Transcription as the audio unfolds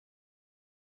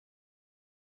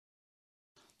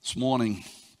This morning,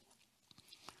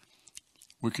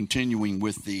 we're continuing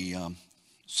with the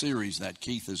series that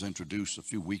Keith has introduced a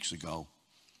few weeks ago,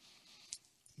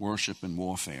 Worship and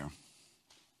Warfare.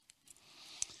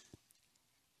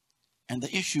 And the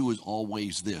issue is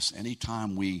always this: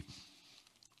 anytime we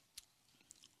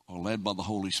are led by the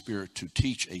Holy Spirit to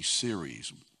teach a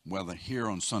series, whether here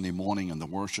on Sunday morning in the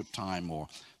worship time or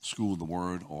School of the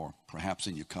Word or perhaps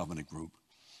in your covenant group,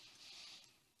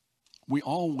 we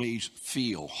always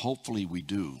feel, hopefully we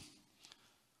do,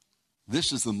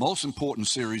 this is the most important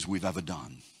series we've ever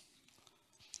done.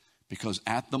 Because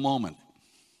at the moment,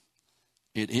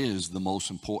 it is the most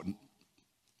important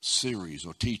series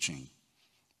or teaching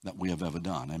that we have ever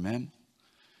done. Amen?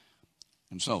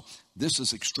 And so, this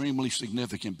is extremely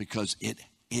significant because it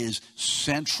is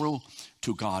central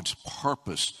to God's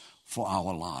purpose for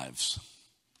our lives.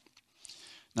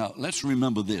 Now, let's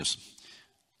remember this.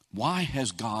 Why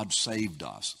has God saved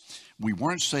us? We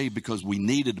weren't saved because we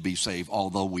needed to be saved,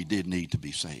 although we did need to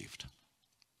be saved.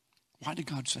 Why did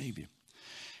God save you?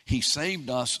 He saved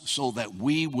us so that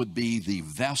we would be the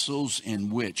vessels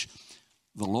in which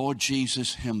the Lord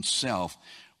Jesus himself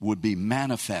would be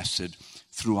manifested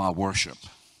through our worship.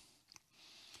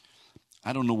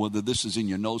 I don't know whether this is in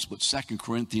your notes, but 2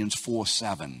 Corinthians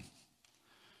 4:7.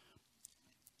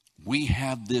 We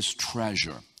have this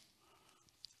treasure.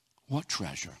 What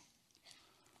treasure?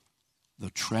 The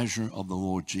treasure of the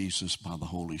Lord Jesus by the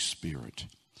Holy Spirit.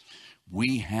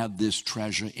 We have this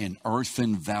treasure in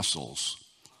earthen vessels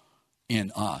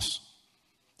in us.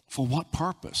 For what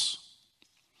purpose?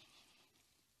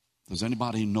 Does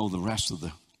anybody know the rest of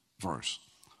the verse?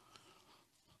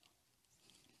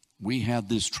 We have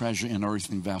this treasure in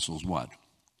earthen vessels. What?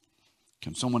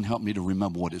 Can someone help me to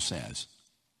remember what it says?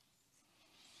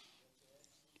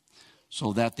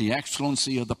 So that the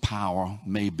excellency of the power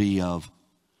may be of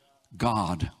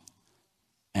God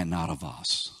and not of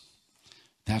us.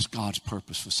 That's God's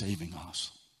purpose for saving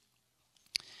us.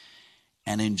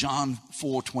 And in John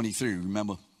 4:23,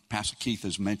 remember Pastor Keith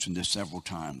has mentioned this several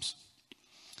times,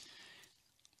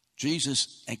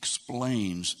 Jesus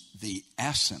explains the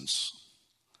essence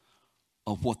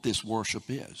of what this worship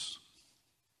is.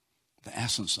 The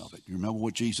essence of it. You remember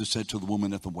what Jesus said to the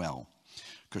woman at the well?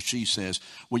 Because she says,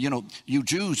 well, you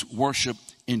Jews worship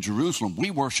in Jerusalem.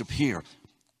 We worship here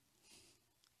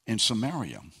in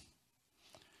Samaria.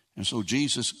 And so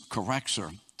Jesus corrects her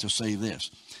to say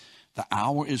this: the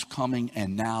hour is coming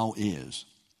and now is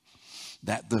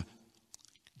that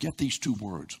get these two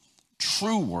words,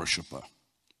 true worshiper,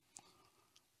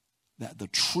 that the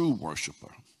true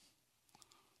worshiper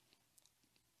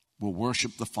will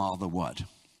worship the Father what?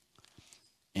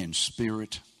 In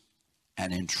spirit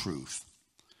and in truth.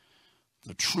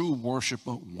 The true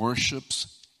worshiper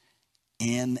worships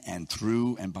in and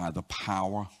through and by the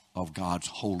power of God's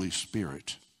Holy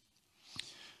Spirit,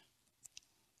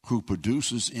 who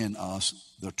produces in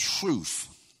us the truth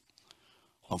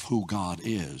of who God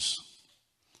is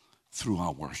through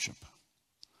our worship.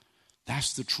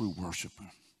 That's the true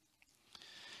worshiper.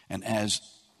 And as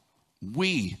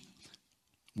we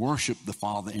worship the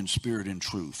Father in spirit and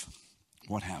truth,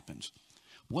 what happens?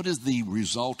 What is the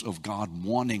result of God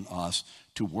wanting us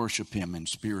to worship him in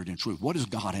spirit and truth? What is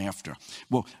God after?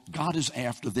 Well, God is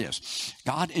after this.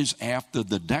 God is after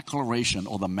the declaration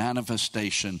or the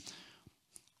manifestation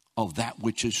of that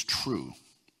which is true.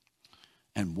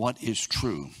 And what is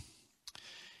true?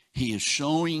 He is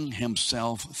showing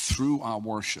himself through our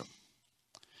worship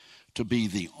to be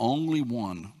the only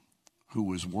one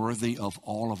who is worthy of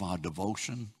all of our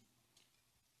devotion,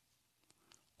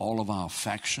 all of our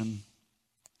affection,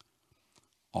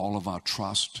 all of our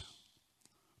trust,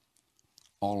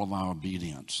 all of our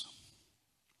obedience.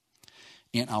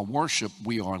 In our worship,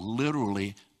 we are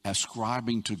literally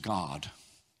ascribing to God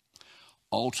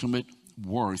ultimate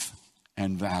worth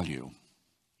and value.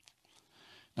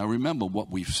 Now remember what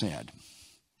we've said.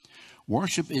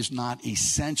 Worship is not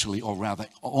essentially, or rather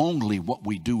only, what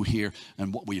we do here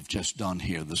and what we've just done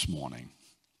here this morning.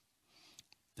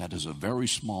 That is a very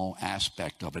small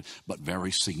aspect of it, but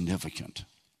very significant.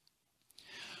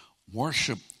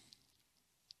 Worship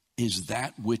is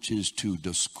that which is to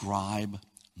describe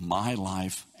my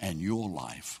life and your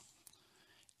life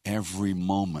every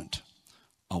moment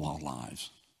of our lives.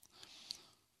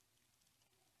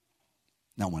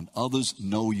 Now, when others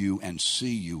know you and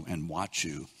see you and watch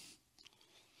you,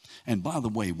 and by the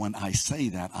way, when I say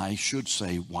that, I should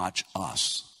say watch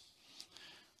us,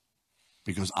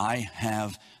 because I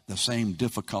have the same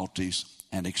difficulties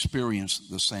and experience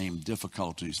the same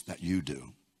difficulties that you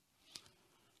do.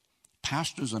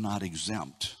 Pastors are not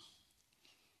exempt.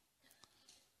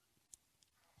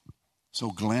 So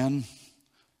Glenn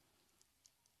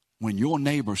when your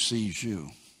neighbor sees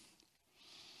you,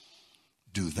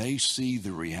 do they see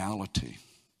the reality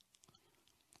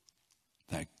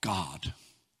that God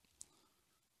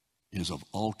is of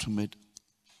ultimate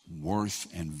worth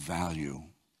and value,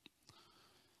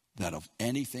 that of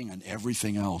anything and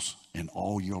everything else in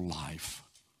all your life,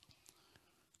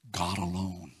 God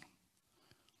alone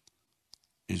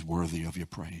is worthy of your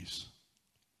praise?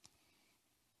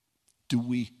 Do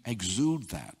we exude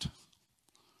that?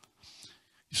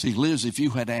 You see, Liz, if you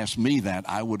had asked me that,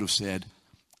 I would have said,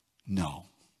 no.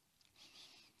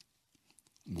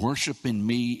 Worship in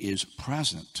me is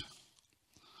present,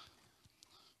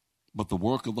 but the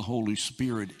work of the Holy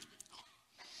Spirit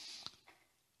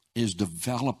is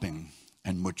developing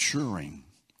and maturing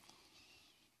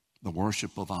the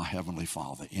worship of our Heavenly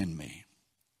Father in me.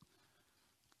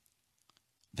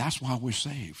 That's why we're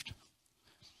saved.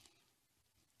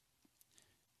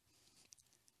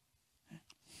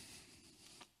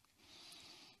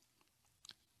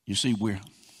 You see,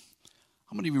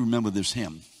 how many of you remember this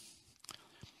hymn?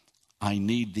 I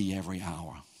need thee every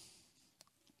hour.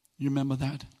 You remember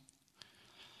that?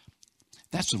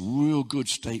 That's a real good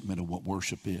statement of what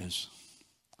worship is.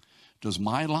 Does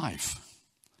my life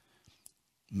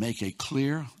make a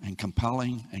clear and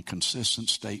compelling and consistent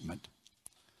statement?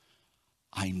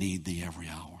 I need thee every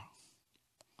hour.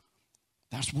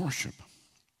 That's worship.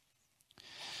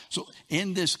 So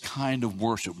in this kind of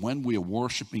worship, when we are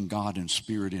worshiping God in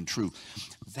spirit and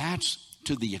truth, that's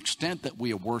to the extent that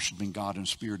we are worshiping God in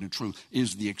spirit and truth,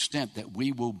 is the extent that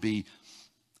we will be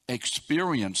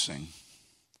experiencing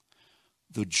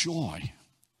the joy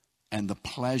and the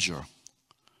pleasure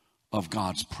of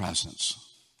God's presence.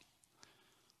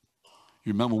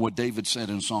 You remember what David said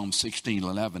in Psalm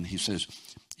 16:11? He says,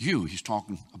 he's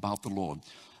talking about the Lord.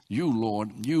 You,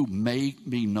 Lord, you make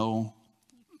known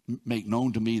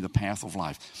to me the path of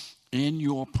life. In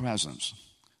your presence,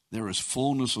 there is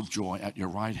fullness of joy. At your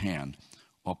right hand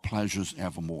are pleasures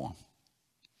evermore.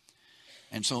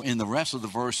 And so in the rest of the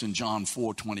verse in John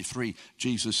 4:23,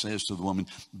 Jesus says to the woman,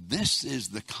 this is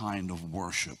the kind of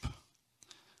worship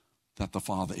that the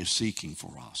Father is seeking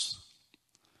for us.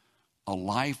 A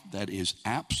life that is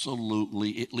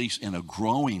absolutely, at least in a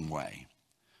growing way,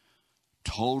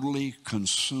 totally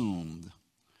consumed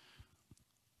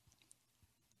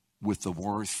with the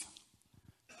worth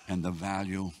and the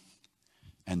value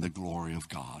and the glory of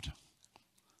God.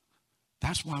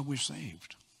 That's why we're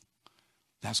saved.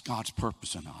 That's God's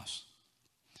purpose in us.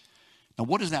 Now,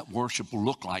 what does that worship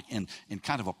look like in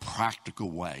kind of a practical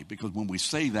way? Because when we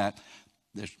say that,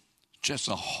 there's just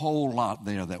a whole lot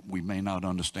there that we may not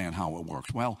understand how it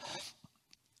works. Well,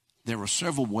 there are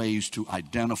several ways to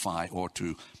identify or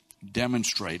to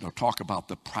demonstrate or talk about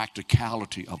the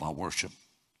practicality of our worship.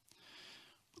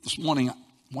 This morning, I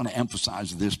want to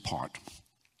emphasize this part.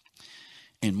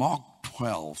 In Mark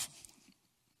 12,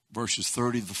 verses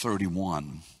 30 to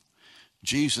 31,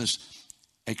 Jesus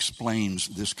explains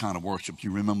this kind of worship.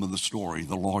 You remember the story.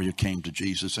 The lawyer came to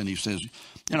Jesus and he says,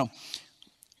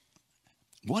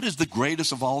 what is the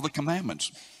greatest of all the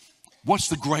commandments? What's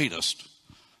the greatest?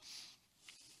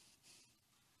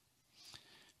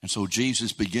 And so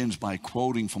Jesus begins by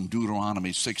quoting from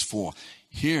Deuteronomy 6:4.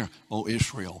 Hear, O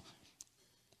Israel,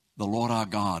 the Lord our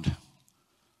God,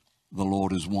 the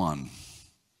Lord is one.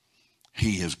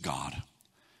 He is God,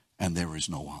 and there is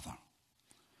no other.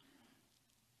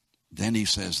 Then he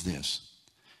says this,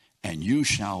 and you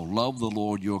shall love the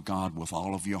Lord your God with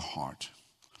all of your heart,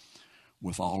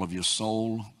 with all of your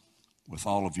soul, with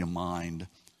all of your mind,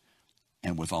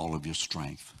 and with all of your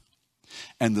strength.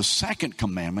 And the second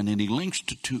commandment, and he links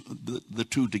the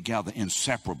two together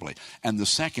inseparably, and the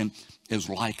second is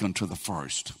like unto the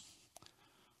first.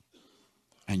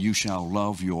 And you shall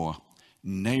love your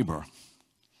neighbor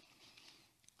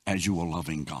as you are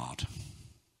loving God.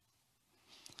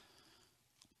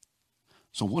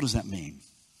 So what does that mean?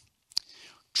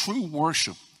 True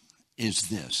worship is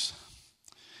this,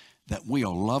 that we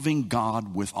are loving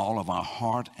God with all of our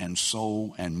heart and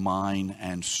soul and mind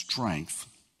and strength,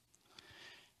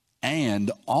 and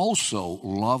also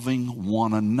loving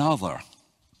one another.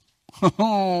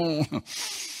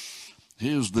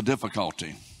 Here's the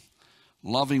difficulty.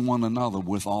 Loving one another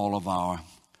with all of our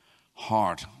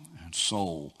heart and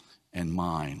soul and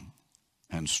mind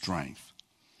and strength.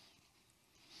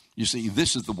 You see,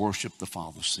 this is the worship the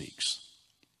Father seeks.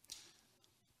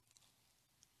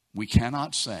 We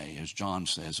cannot say, as John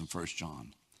says in 1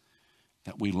 John,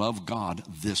 that we love God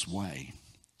this way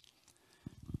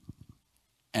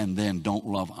and then don't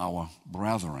love our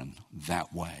brethren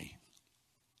that way.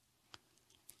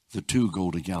 The two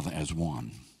go together as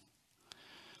one.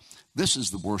 This is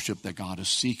the worship that God is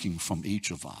seeking from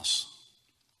each of us.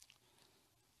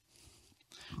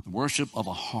 The worship of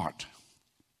a heart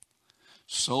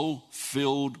so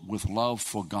filled with love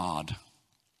for God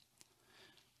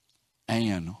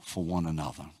and for one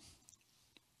another.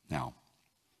 Now,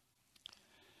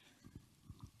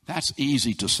 that's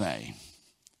easy to say.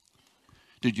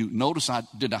 Did you notice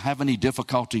did I have any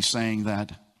difficulty saying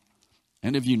that?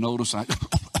 Any of you notice I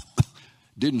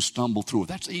didn't stumble through it?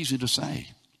 That's easy to say.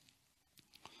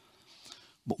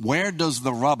 But where does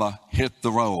the rubber hit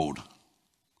the road?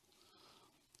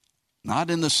 Not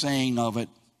in the saying of it,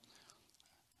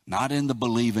 not in the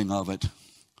believing of it,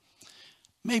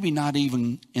 maybe not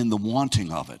even in the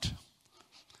wanting of it.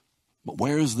 But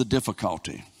where is the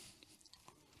difficulty?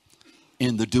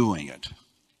 In the doing it.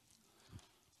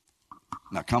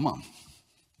 Now, come on.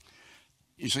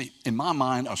 You see, in my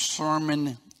mind, a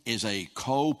sermon is a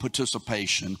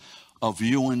co-participation of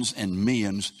youans and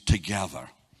means together.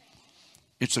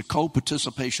 It's a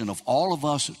co-participation of all of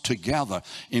us together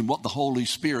in what the Holy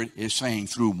Spirit is saying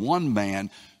through one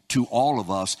man to all of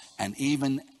us. And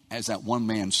even as that one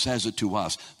man says it to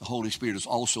us, the Holy Spirit is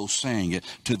also saying it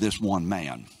to this one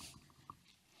man.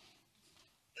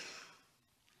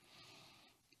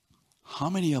 How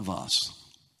many of us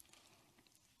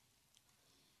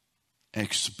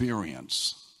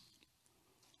experience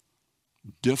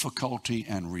difficulty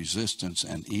and resistance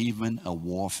and even a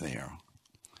warfare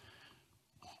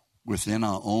within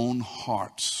our own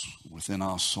hearts, within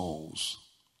our souls,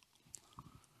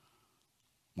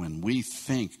 when we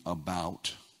think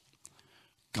about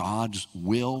God's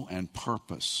will and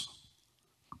purpose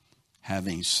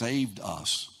having saved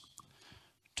us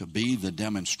to be the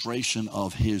demonstration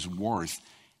of his worth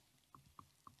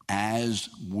as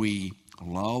we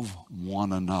love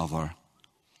one another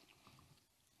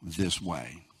this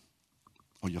way.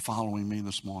 Are you following me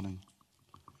this morning?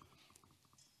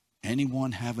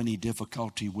 Anyone have any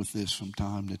difficulty with this from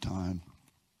time to time?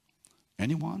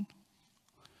 Anyone?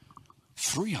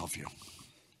 3 of you.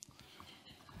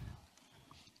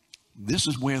 This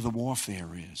is where the warfare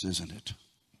is, isn't it?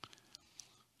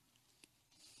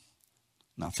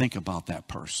 Now think about that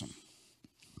person.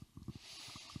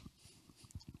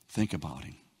 Think about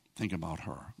him. Think about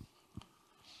her.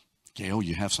 Gail,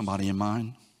 you have somebody in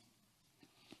mind?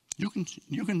 You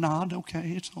can nod,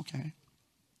 okay, it's okay.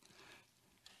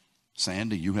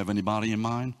 Sandy, you have anybody in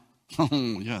mind? Oh,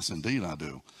 yes, indeed I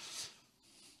do.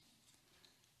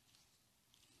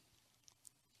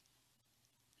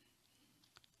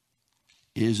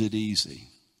 Is it easy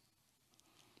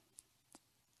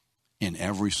in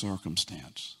every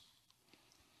circumstance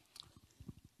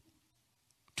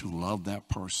to love that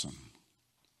person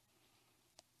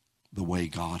the way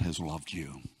God has loved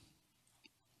you?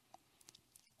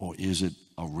 Or is it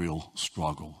a real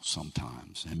struggle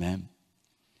sometimes? Amen?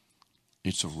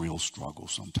 It's a real struggle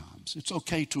sometimes. It's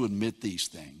okay to admit these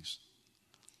things.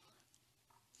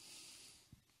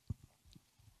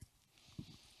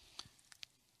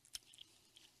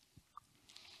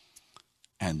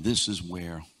 And this is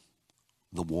where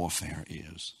the warfare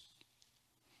is.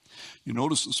 You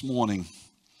notice this morning,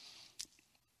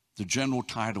 the general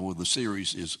title of the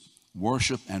series is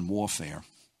Worship and Warfare.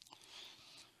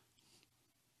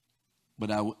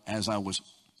 But as I was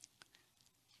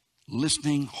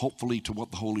listening, hopefully, to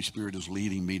what the Holy Spirit is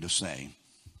leading me to say,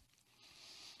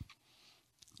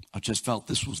 I just felt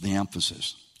this was the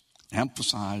emphasis.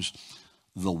 Emphasize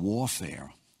the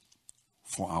warfare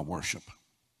for our worship.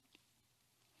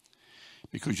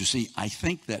 Because you see, I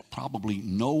think that probably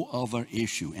no other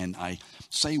issue, and I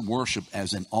say worship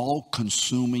as an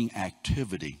all-consuming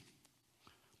activity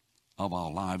of our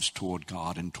lives toward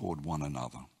God and toward one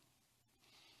another.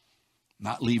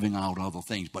 Not leaving out other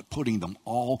things, but putting them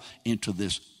all into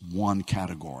this one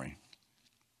category.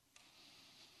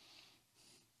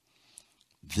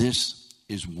 This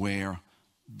is where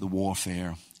the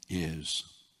warfare is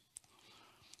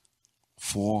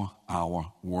for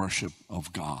our worship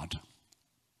of God.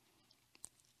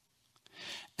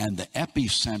 And the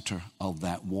epicenter of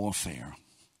that warfare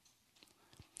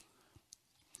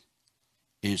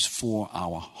is for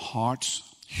our heart's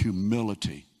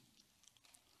humility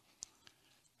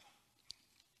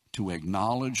to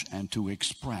acknowledge and to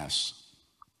express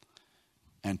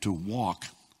and to walk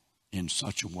in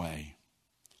such a way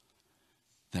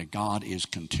that God is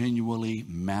continually,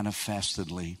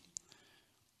 manifestedly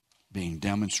being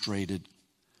demonstrated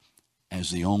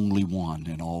as the only one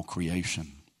in all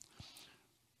creation,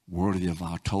 worthy of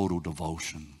our total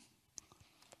devotion,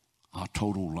 our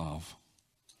total love,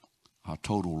 our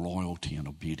total loyalty and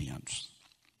obedience.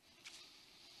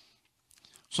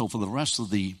 So for the rest of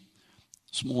this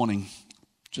morning,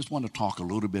 just want to talk a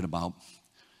little bit about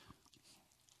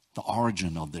the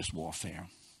origin of this warfare.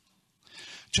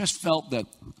 Just felt that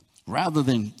rather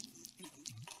than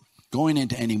going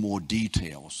into any more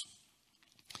details,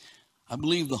 I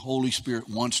believe the Holy Spirit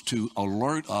wants to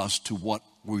alert us to what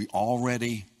we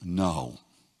already know.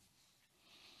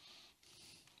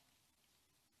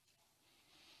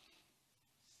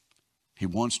 He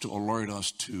wants to alert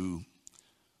us to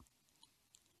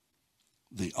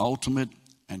the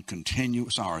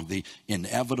the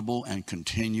inevitable and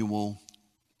continual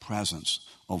presence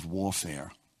of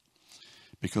warfare.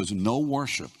 Because no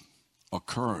worship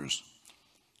occurs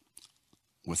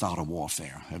without a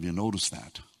warfare. Have you noticed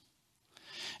that?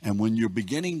 And when you're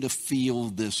beginning to feel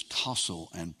this tussle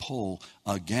and pull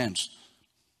against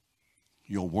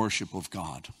your worship of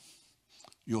God,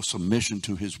 your submission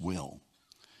to His will,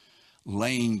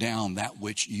 laying down that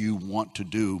which you want to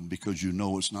do because you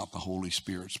know it's not the Holy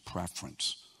Spirit's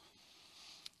preference,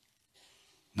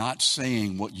 not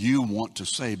saying what you want to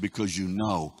say because you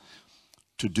know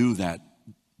to do that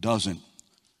doesn't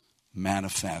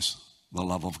manifest the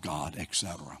love of God,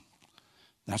 etc.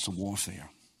 That's a warfare.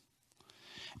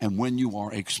 And when you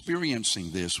are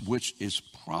experiencing this, which is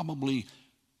probably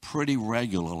pretty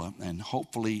regular, and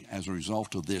hopefully as a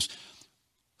result of this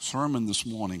sermon this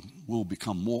morning, we'll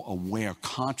become more aware,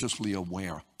 consciously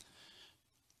aware.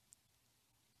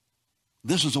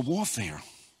 This is a warfare.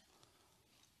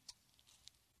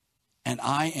 And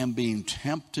I am being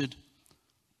tempted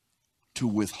to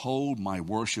withhold my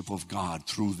worship of God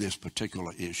through this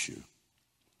particular issue.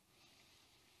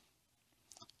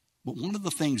 But one of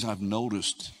the things I've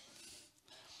noticed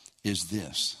is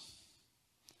this.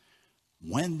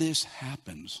 When this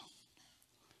happens,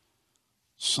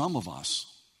 some of us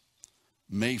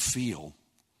may feel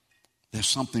there's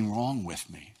something wrong with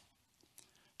me.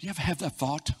 Do you ever have that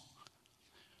thought?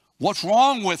 What's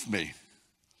wrong with me?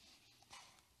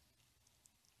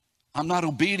 I'm not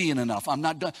obedient enough. I'm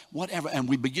not done, whatever. And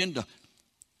we begin to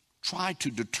try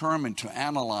to determine, to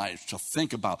analyze, to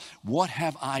think about, what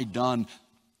have I done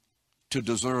to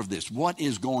deserve this? What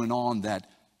is going on that?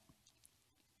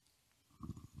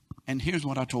 And here's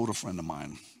what I told a friend of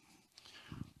mine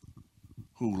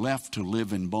who left to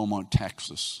live in Beaumont,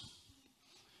 Texas,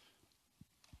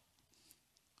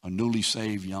 a newly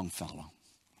saved young fellow.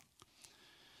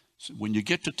 So when you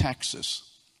get to Texas,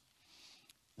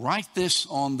 write this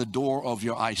on the door of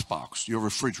your icebox, your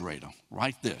refrigerator.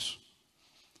 Write this.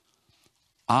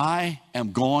 I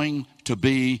am going to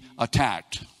be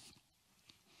attacked.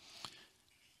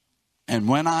 And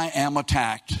when I am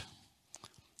attacked,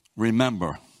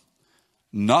 remember,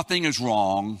 nothing is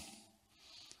wrong,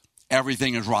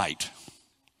 everything is right.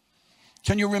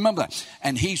 Can you remember that?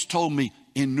 And he's told me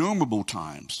innumerable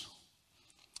times,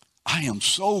 I am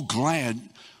so glad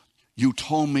you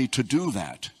told me to do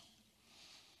that.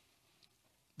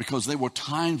 Because there were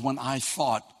times when I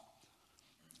thought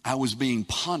I was being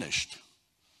punished.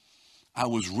 I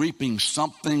was reaping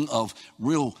something of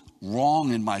real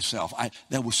wrong in myself.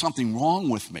 There was something wrong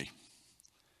with me.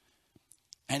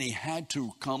 And he had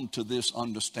to come to this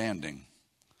understanding.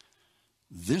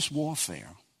 This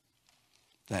warfare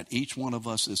that each one of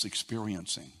us is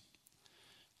experiencing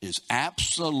is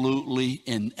absolutely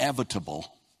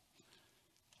inevitable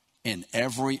in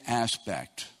every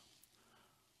aspect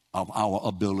of our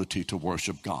ability to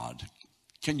worship God.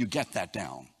 Can you get that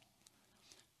down?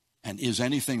 And is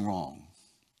anything wrong?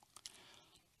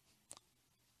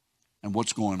 And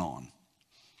what's going on?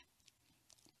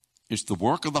 It's the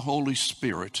work of the Holy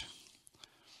Spirit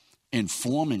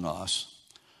informing us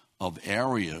of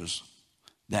areas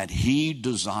that He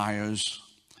desires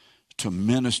to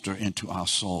minister into our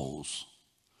souls,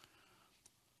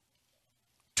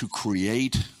 to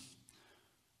create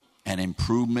an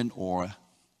improvement or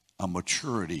a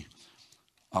maturity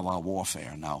of our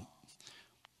warfare. Now,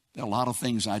 there are a lot of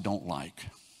things I don't like.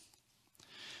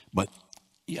 But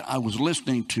yeah, I was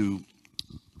listening to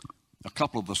a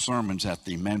couple of the sermons at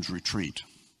the men's retreat.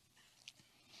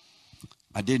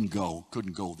 I couldn't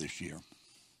go this year.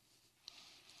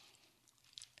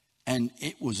 And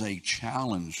it was a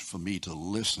challenge for me to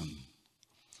listen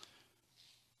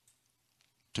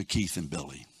to Keith and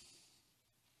Billy.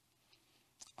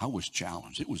 I was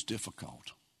challenged. It was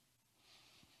difficult.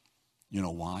 You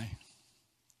know why?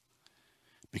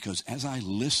 Because as I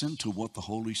listened to what the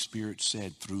Holy Spirit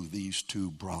said through these two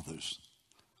brothers,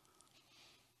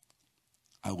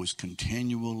 I was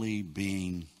continually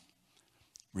being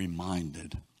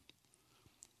reminded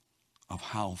of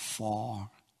how far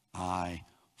I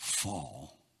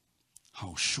fall,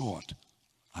 how short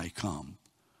I come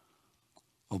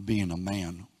of being a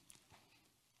man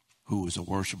who is a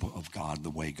worshiper of God the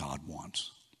way God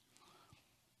wants.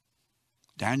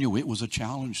 Daniel, it was a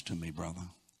challenge to me, brother.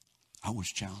 I was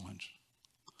challenged.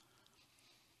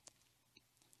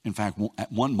 In fact,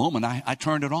 at one moment, I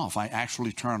turned it off. I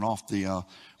actually turned off the,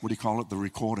 the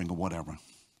recording or whatever.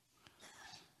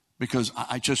 Because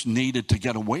I just needed to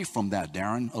get away from that,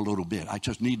 Darren, a little bit. I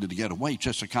just needed to get away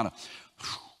just to kind of,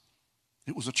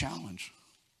 it was a challenge.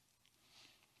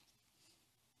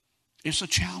 It's a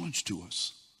challenge to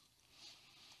us.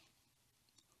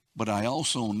 But I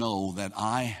also know that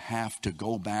I have to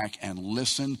go back and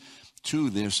listen to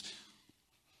this,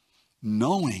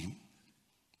 knowing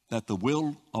that the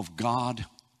will of God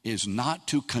is not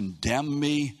to condemn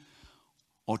me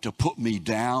or to put me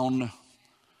down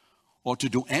or to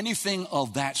do anything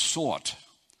of that sort,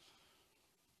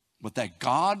 but that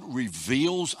God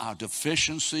reveals our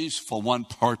deficiencies for one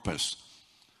purpose: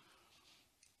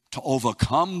 to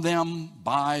overcome them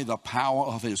by the power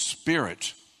of His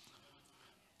Spirit,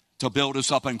 to build us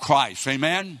up in Christ.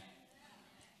 Amen?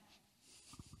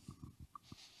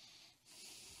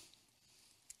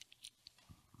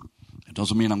 It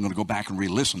doesn't mean I'm going to go back and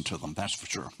re-listen to them, that's for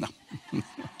sure. No.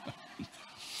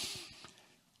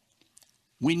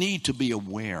 We need to be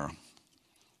aware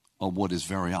of what is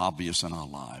very obvious in our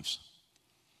lives.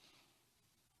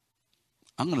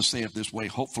 I'm going to say it this way.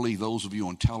 Hopefully those of you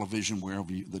on television, wherever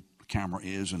the camera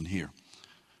is and here,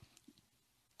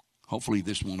 hopefully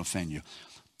this won't offend you.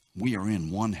 We are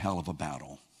in one hell of a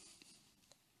battle.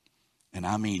 And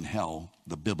I mean hell,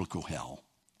 the biblical hell.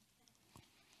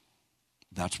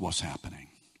 That's what's happening.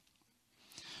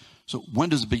 So when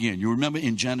does it begin? You remember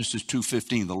in Genesis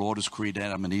 2:15, the Lord has created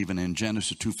Adam and Eve, and in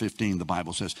Genesis 2:15, the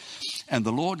Bible says, "And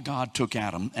the Lord God took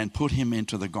Adam and put him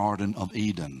into the Garden of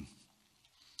Eden."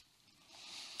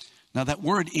 Now that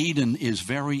word Eden is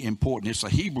very important. It's a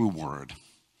Hebrew word,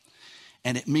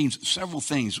 and it means several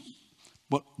things.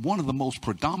 But one of the most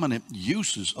predominant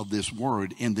uses of this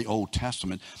word in the Old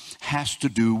Testament has to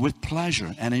do with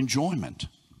pleasure and enjoyment.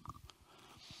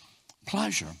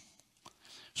 Pleasure.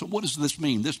 So what does this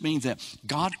mean? This means that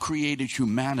God created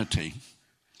humanity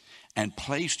and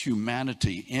placed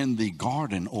humanity in the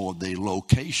garden or the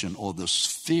location or the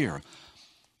sphere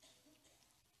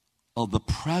of the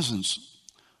presence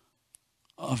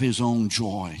of His own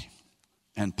joy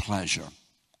and pleasure.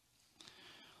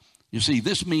 You see,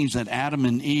 this means that Adam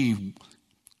and Eve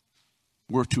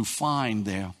were to find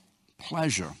their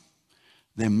pleasure,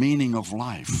 their meaning of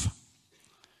life,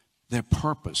 their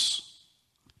purpose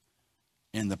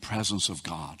in the presence of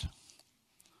God.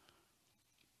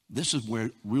 This is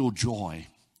where real joy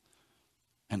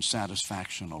and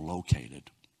satisfaction are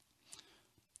located,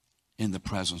 in the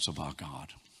presence of our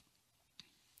God.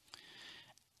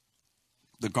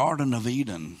 The Garden of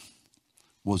Eden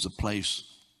was a place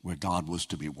where God was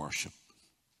to be worshiped.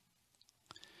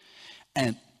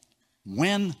 And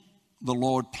when the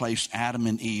Lord placed Adam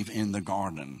and Eve in the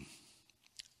garden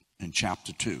in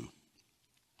chapter 2,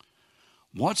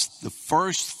 what's the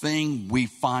first thing we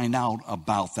find out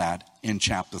about that in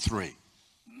chapter 3?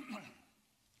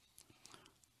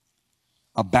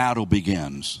 A battle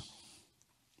begins.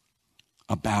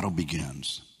 A battle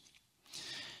begins.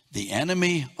 The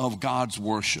enemy of God's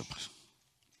worship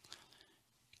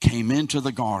came into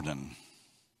the garden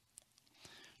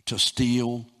to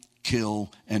steal,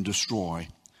 kill, and destroy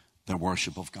the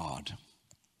worship of God.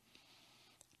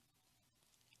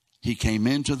 He came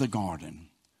into the garden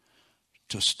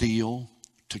to steal,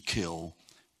 to kill,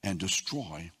 and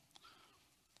destroy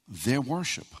their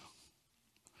worship.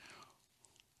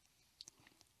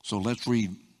 So let's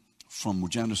read from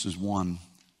Genesis 1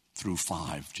 through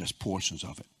 5, just portions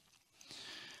of it.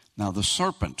 Now the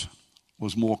serpent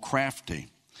was more crafty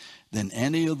than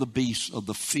any of the beasts of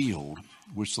the field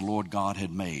which the Lord God had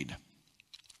made.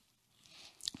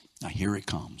 Now here it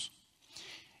comes.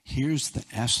 Here's the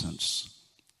essence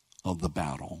of the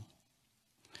battle.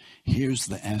 Here's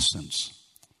the essence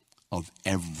of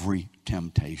every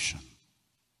temptation.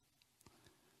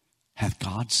 Hath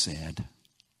God said?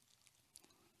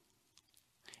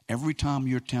 Every time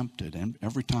you're tempted, and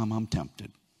every time I'm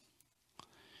tempted,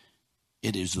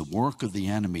 it is the work of the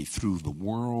enemy through the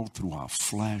world, through our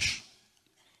flesh,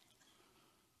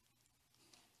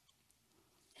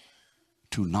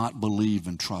 to not believe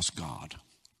and trust God,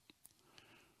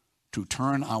 to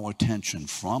turn our attention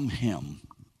from Him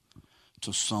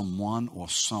to someone or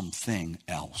something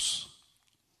else.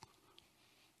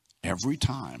 Every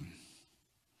time.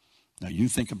 Now you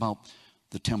think about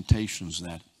the temptations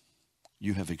that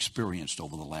you have experienced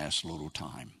over the last little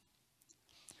time.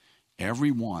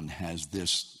 Everyone has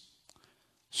this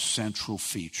central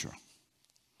feature.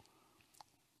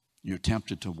 You're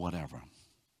tempted to whatever.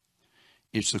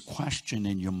 It's a question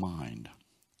in your mind.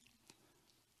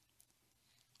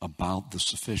 about the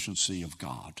sufficiency of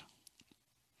God.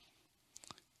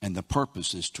 And the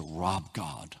purpose is to rob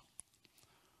God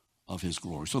of his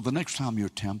glory. So the next time you're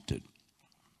tempted,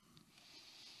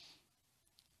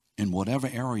 in whatever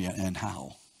area and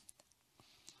how,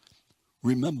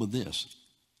 remember this.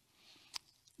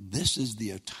 This is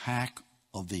the attack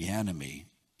of the enemy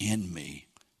in me,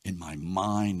 in my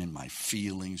mind, in my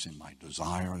feelings, in my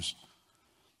desires.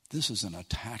 This is an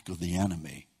attack of the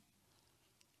enemy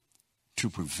to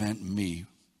prevent me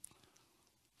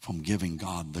from giving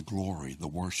God the glory, the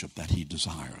worship that he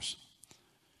desires.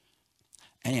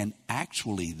 And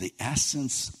actually, the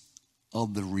essence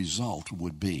of the result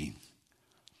would be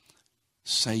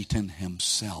Satan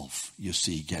himself, you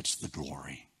see, gets the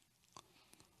glory.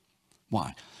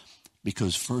 Why?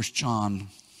 Because 2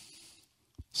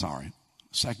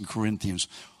 Corinthians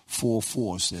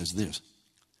 4:4 says this.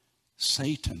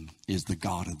 Satan is the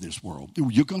god of this world.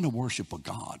 You're going to worship a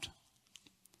god.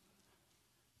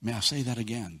 May I say that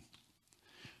again?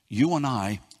 You and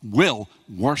I will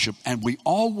worship, and we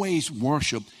always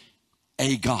worship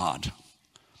a God.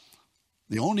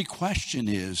 The only question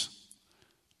is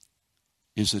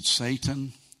it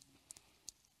Satan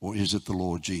or is it the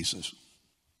Lord Jesus?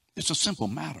 It's a simple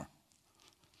matter.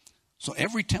 So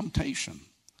every temptation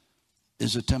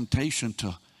is a temptation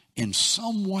to, in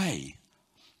some way,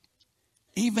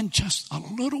 even just a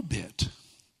little bit,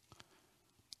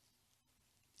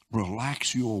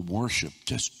 relax your worship.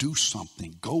 Just do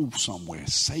something. Go somewhere.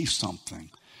 Say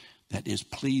something that is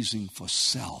pleasing for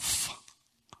self.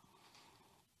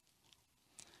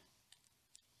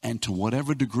 And to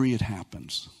whatever degree it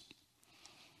happens,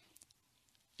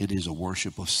 it is a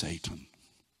worship of Satan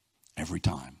every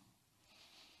time.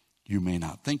 You may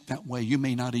not think that way. You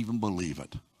may not even believe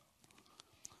it.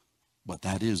 But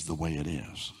that is the way it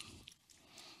is.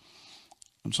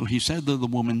 And so he said to the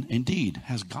woman, indeed,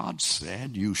 has God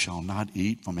said you shall not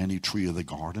eat from any tree of the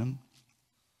garden?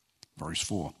 Verse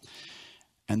 4.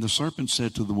 And the serpent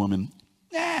said to the woman,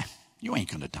 you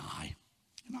ain't going to die.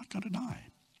 You're not going to die.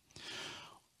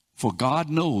 For God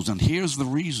knows, and here's the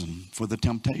reason for the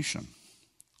temptation.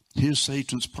 Here's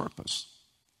Satan's purpose.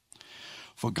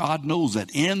 For God knows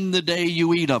that in the day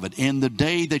you eat of it, in the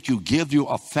day that you give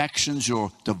your affections,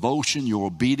 your devotion, your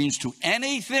obedience to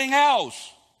anything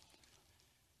else,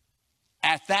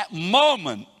 at that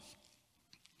moment,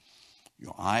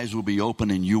 your eyes will be open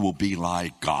and you will be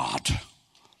like God.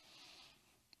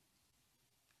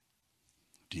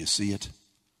 Do you see it?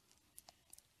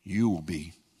 You will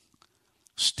be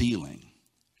stealing,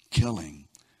 killing,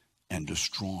 and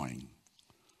destroying,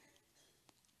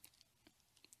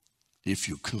 if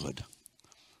you could,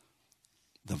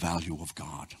 the value of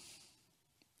God.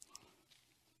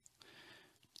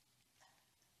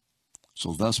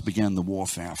 So thus began the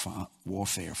warfare for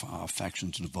our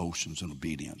affections, devotions, and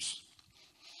obedience.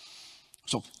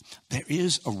 So there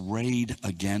is arrayed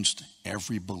against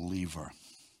every believer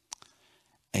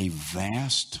a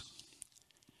vast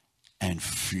and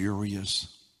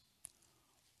furious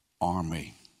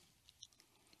army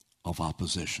of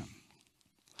opposition.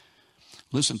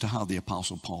 Listen to how the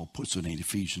Apostle Paul puts it in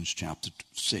Ephesians chapter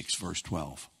 6, verse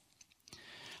 12.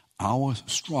 Our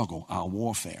struggle, our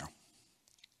warfare.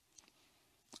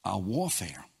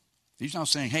 He's not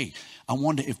saying, hey, I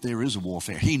wonder if there is a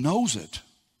warfare. He knows it.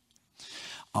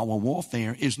 Our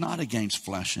warfare is not against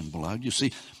flesh and blood. You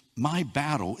see, my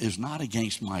battle is not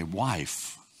against my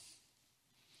wife.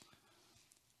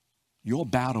 Your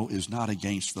battle is not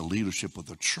against the leadership of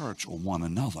the church or one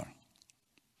another,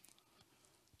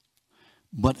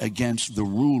 but against the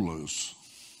rulers,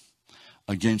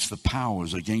 against the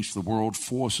powers, against the world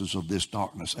forces of this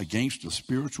darkness, against the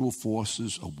spiritual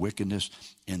forces of wickedness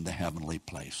in the heavenly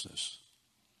places.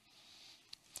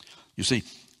 You see,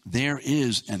 there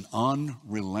is an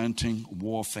unrelenting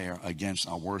warfare against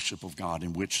our worship of God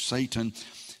in which Satan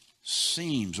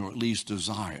seems, or at least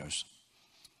desires,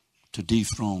 to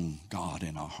dethrone God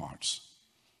in our hearts.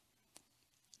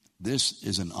 This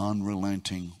is an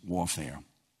unrelenting warfare.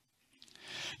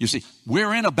 You see,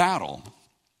 we're in a battle.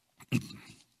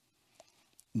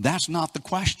 That's not the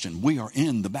question. We are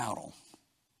in the battle.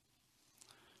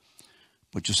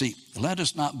 But you see, let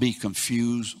us not be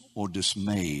confused or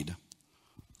dismayed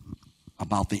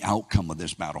about the outcome of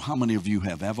this battle. How many of you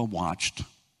have ever watched a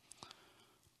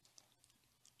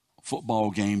football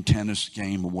game, tennis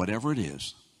game, or whatever it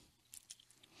is,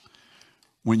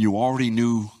 when you already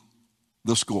knew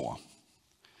the score?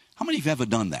 How many of you have ever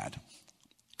done that?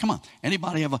 Come on.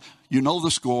 Anybody ever, you know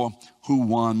the score, who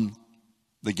won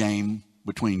the game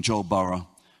between Joe Burrow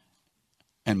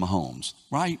and Mahomes,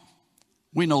 right?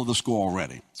 We know the score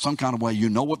already. Some kind of way you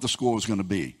know what the score is going to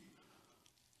be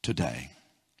today.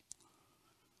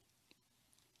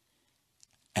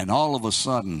 And all of a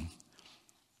sudden,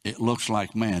 it looks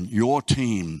like, man, your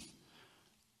team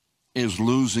is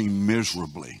losing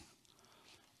miserably.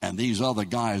 And these other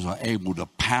guys are able to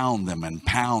pound them and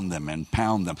pound them and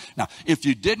pound them. Now, if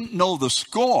you didn't know the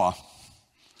score,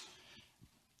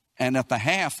 and at the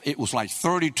half, it was like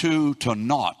 32 to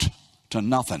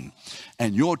nothing,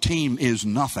 and your team is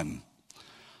nothing,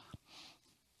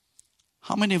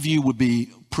 how many of you would be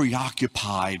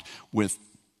preoccupied with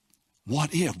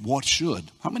what if, what should?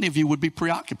 How many of you would be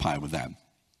preoccupied with that?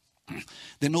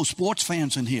 There are no sports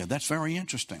fans in here. That's very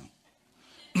interesting.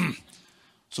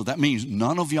 So that means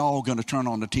none of y'all are going to turn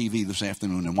on the TV this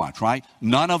afternoon and watch, right?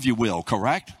 None of you will,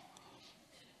 correct?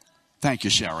 Thank you,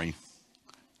 Sherry.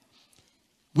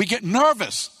 We get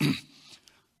nervous.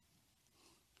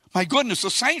 My goodness, the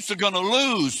Saints are going to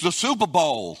lose the Super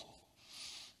Bowl.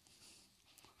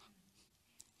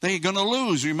 They're going to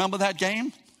lose. You remember that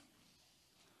game?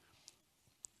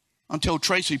 Until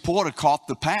Tracy Porter caught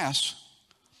the pass.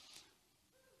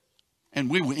 And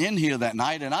we were in here that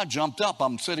night, and I jumped up.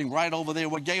 I'm sitting right over there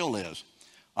where Gail is.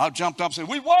 I jumped up and said,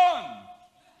 "We won!"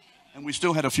 And we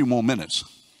still had a few more minutes.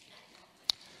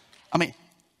 I mean,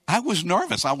 I was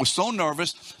nervous. I was so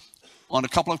nervous. On a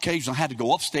couple of occasions, I had to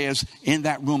go upstairs in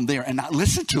that room there and not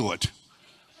listen to it.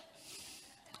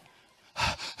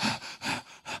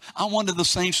 I wanted the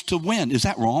Saints to win. Is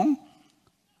that wrong?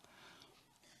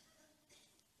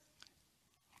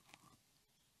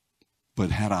 But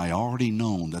had I already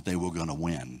known that they were going to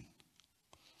win,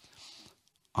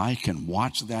 I can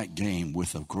watch that game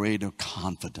with a greater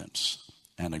confidence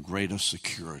and a greater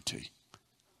security.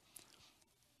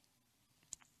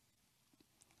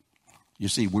 You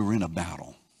see, we're in a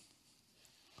battle.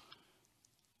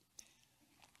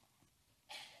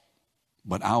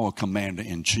 But our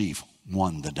commander-in-chief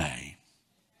won the day.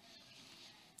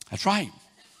 That's right.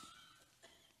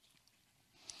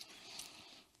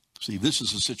 See, this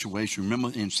is a situation,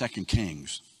 remember in 2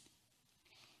 Kings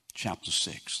chapter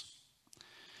 6.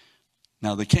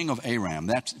 Now, the king of Aram,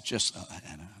 that's just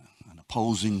an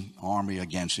opposing army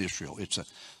against Israel. It's a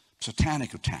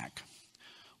satanic attack.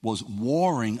 Was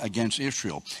warring against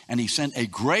Israel. And he sent a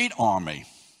great army.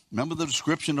 Remember the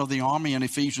description of the army in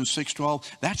Ephesians 6:12?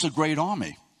 That's a great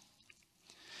army.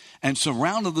 And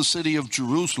surrounded the city of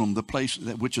Jerusalem, the place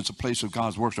which is a place of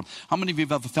God's worship. How many of you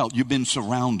have ever felt you've been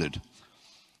surrounded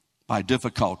by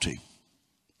difficulty,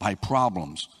 by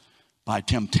problems, by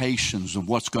temptations of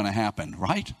what's going to happen,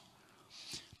 right?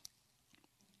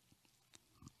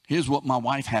 Here's what my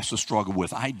wife has to struggle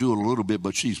with. I do a little bit,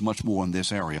 but she's much more in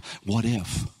this area. What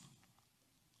if?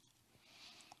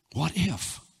 What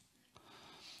if?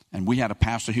 And we had a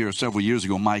pastor here several years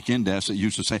ago, Mike Indes, that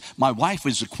used to say, my wife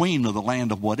is the queen of the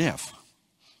land of what if.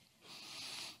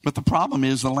 But the problem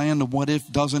is the land of what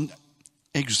if doesn't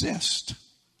exist.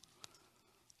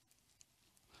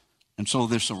 And so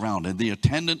they're surrounded. The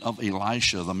attendant of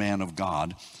Elisha, the man of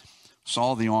God,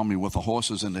 saw the army with the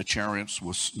horses and the chariots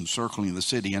was encircling the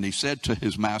city. And he said to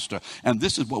his master, and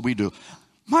this is what we do.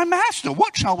 My master,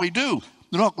 what shall we do?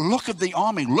 Look at the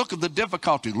army. Look at the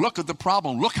difficulty. Look at the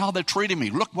problem. Look how they're treating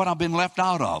me. Look what I've been left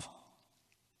out of.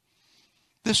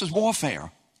 This is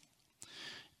warfare.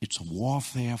 It's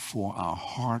warfare for our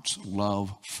heart's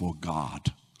love for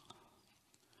God.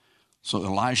 So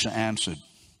Elisha answered,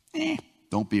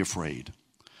 don't be afraid.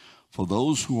 For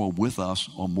those who are with us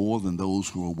are more than those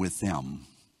who are with them.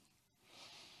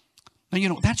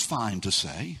 Now, that's fine to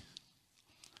say.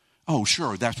 Oh,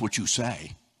 sure, that's what you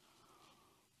say.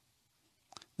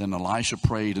 Then Elisha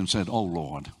prayed and said, oh,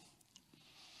 Lord,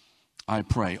 I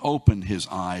pray, open his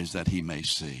eyes that he may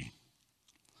see.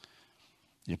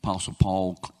 The Apostle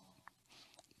Paul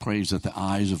prays that the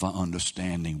eyes of our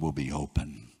understanding will be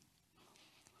open.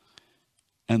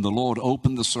 And the Lord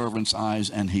opened the servant's eyes,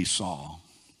 and he saw.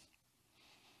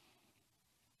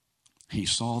 He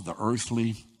saw the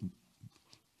earthly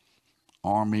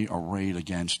army arrayed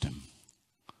against him.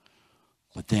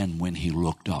 But then when he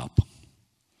looked up,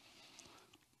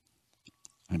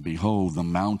 and behold, the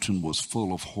mountain was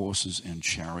full of horses and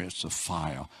chariots of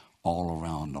fire all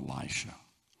around Elisha.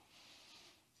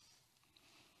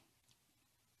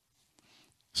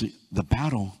 See, the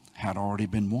battle had already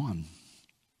been won.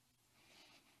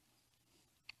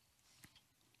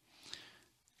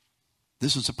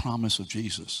 This is a promise of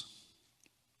Jesus.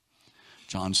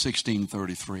 John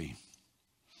 16:33.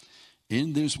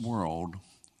 In this world,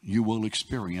 you will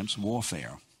experience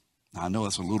warfare. Now, I know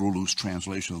that's a little loose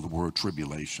translation of the word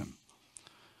tribulation.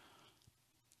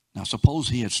 Now, suppose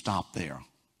he had stopped there.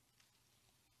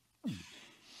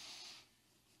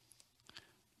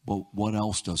 But what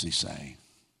else does he say?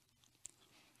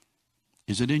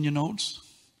 Is it in your notes?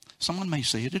 Someone may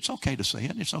say it. It's okay to say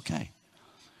it. It's okay.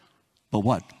 But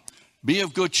what? Be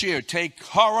of good cheer. Take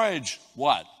courage.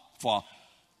 What? For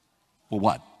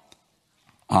what?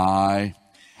 I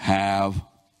have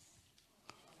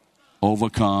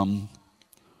overcome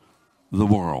the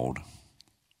world.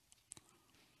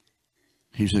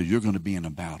 He said, you're going to be in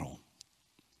a battle.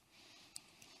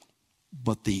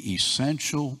 But the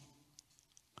essential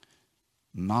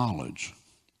knowledge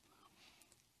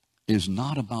is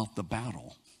not about the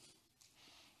battle.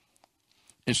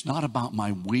 It's not about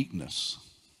my weakness.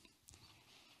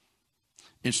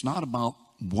 It's not about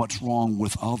what's wrong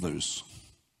with others.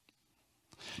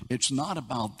 It's not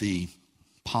about the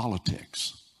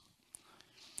politics.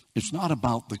 It's not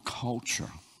about the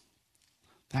culture.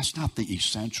 That's not the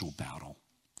essential battle.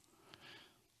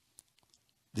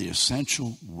 The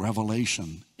essential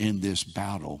revelation in this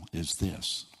battle is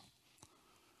this.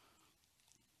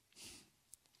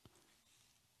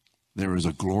 There is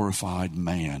a glorified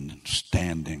man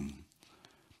standing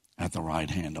at the right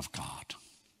hand of God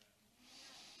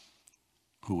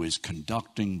who is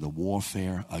conducting the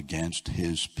warfare against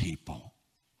his people.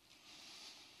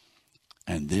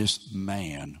 And this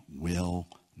man will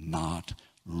not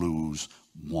lose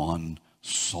one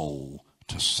soul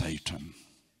to Satan.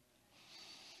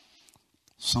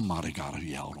 Somebody got to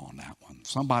yell on that one.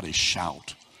 Somebody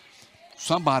shout.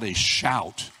 Somebody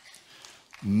shout.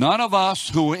 None of us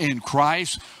who are in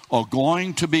Christ are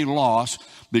going to be lost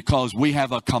because we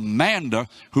have a commander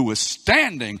who is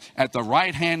standing at the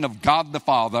right hand of God the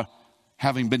Father,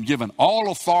 having been given all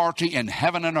authority in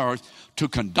heaven and earth to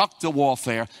conduct the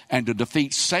warfare and to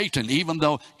defeat Satan, even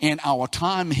though in our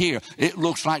time here it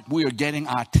looks like we are getting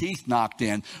our teeth knocked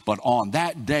in. But on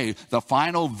that day, the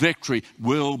final victory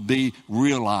will be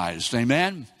realized.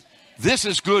 Amen? This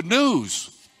is good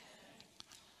news.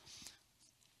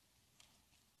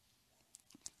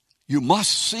 You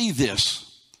must see this,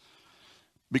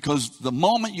 because the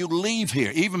moment you leave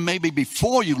here, even maybe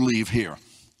before you leave here,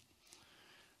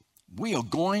 we are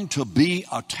going to be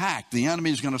attacked. The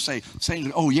enemy is going to say,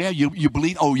 oh yeah, you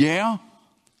believe? Oh yeah?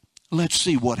 Let's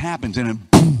see what happens. And then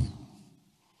boom,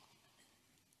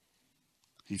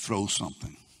 he throws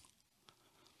something.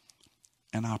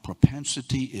 And our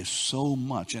propensity is so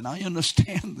much, and I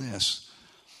understand this,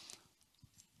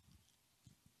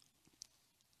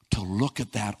 to look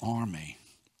at that army,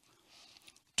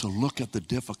 to look at the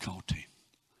difficulty,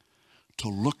 to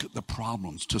look at the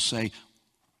problems, to say,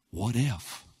 what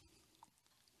if?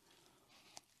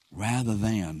 Rather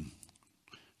than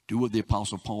do what the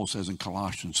Apostle Paul says in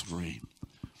Colossians 3.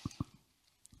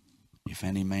 If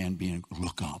any man be,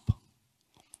 look up.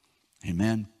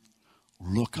 Amen?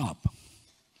 Look up.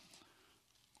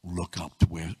 Look up to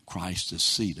where Christ is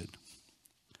seated.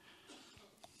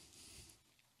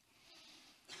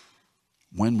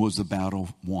 When was the battle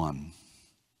won?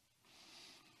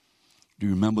 Do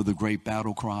you remember the great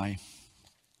battle cry?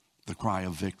 The cry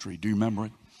of victory. Do you remember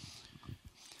it?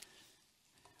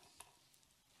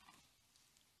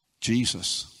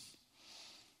 Jesus,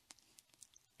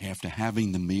 after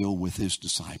having the meal with his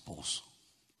disciples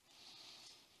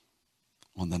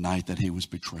on the night that he was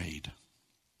betrayed,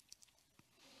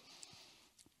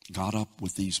 got up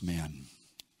with these men.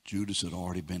 Judas had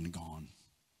already been gone.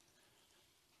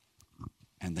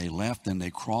 And they left and they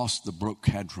crossed the brook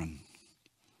Kedron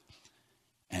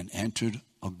and entered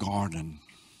a garden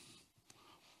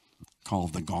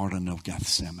called the Garden of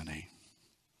Gethsemane.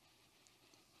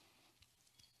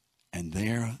 And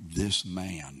there, this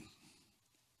man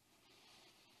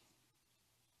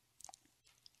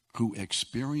who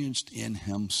experienced in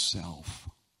himself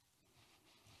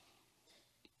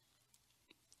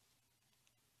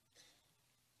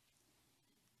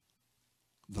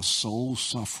the soul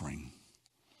suffering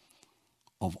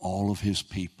of all of his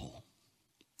people,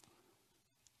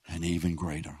 and even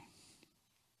greater,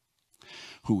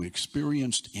 who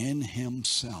experienced in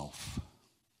himself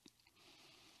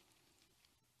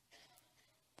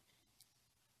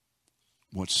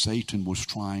what Satan was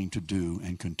trying to do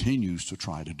and continues to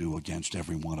try to do against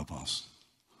every one of us.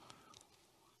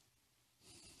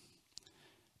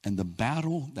 And the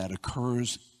battle that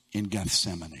occurs in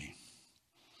Gethsemane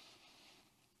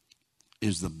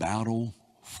is the battle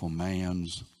for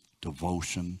man's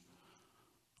devotion,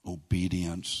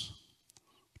 obedience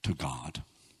to God.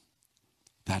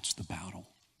 That's the battle.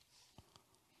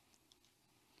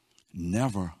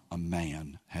 Never a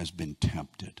man has been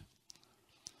tempted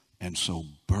and so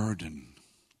burdened.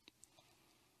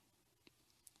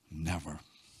 Never.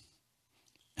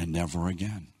 And never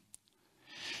again.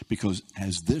 Because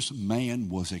as this man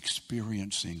was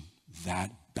experiencing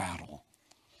that battle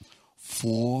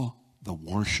for the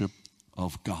worship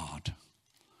of God,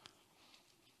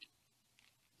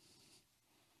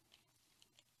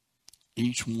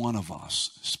 each one of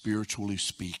us, spiritually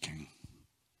speaking,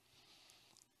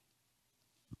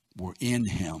 were in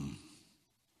him,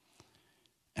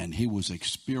 and he was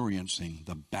experiencing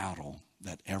the battle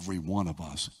that every one of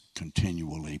us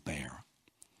continually bear.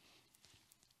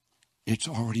 It's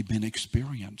already been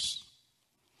experienced.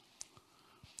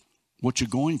 What you're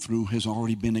going through has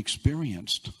already been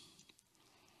experienced.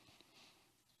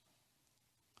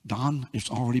 Don,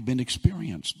 it's already been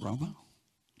experienced, brother.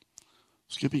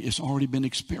 Skippy, it's already been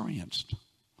experienced.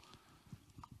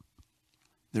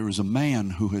 There is a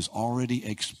man who has already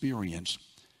experienced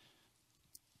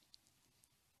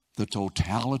the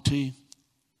totality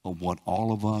of what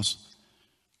all of us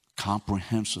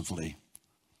comprehensively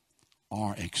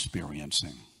are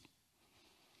experiencing.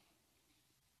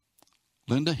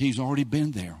 Linda, he's already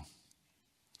been there.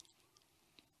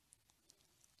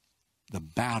 The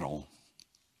battle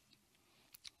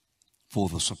for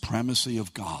the supremacy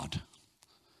of God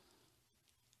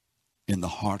in the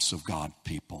hearts of God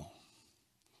people.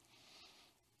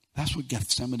 That's what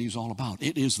Gethsemane is all about.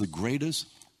 It is the greatest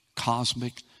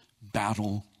cosmic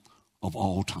battle of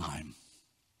all time.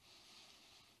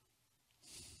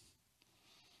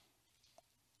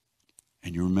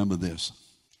 And you remember this,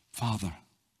 Father,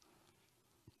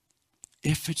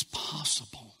 if it's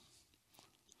possible,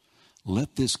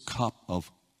 let this cup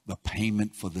of the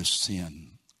payment for this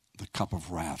sin, the cup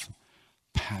of wrath,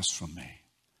 pass from me.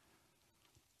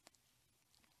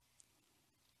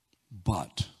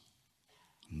 But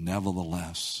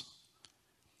nevertheless,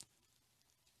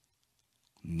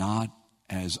 not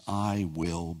as I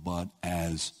will, but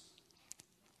as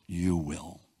you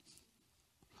will.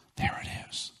 There it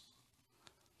is.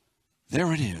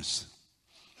 There it is.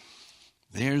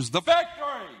 There's the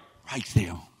victory. Right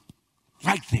there.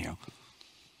 Right there.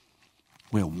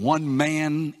 Where one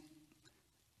man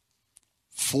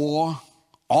for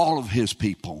all of his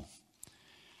people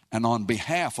and on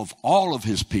behalf of all of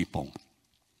his people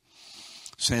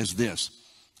says this: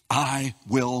 I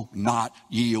will not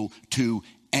yield to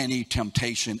any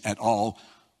temptation at all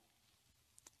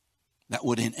that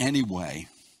would in any way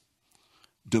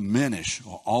diminish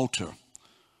or alter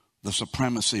the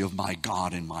supremacy of my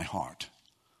God in my heart.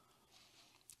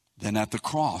 Then at the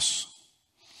cross,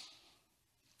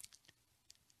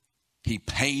 he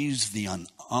pays the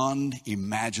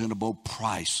unimaginable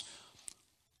price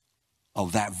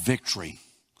of that victory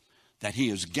that he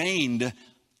has gained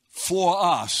for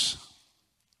us,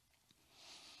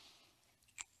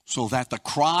 so that the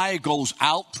cry goes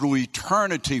out through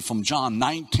eternity. From John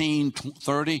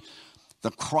 19:30,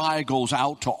 the cry goes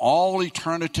out to all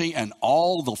eternity, and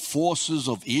all the forces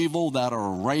of evil that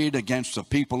are arrayed against the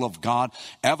people of God,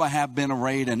 ever have been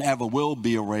arrayed and ever will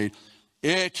be arrayed.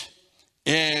 It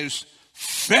is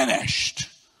finished.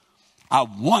 I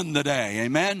won the day.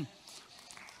 Amen.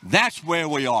 That's where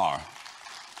we are.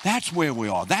 That's where we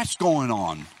are. That's going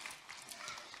on.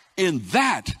 In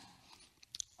that,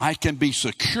 I can be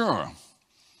secure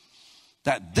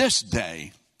that this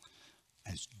day,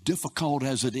 as difficult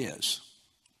as it is,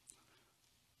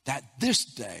 that this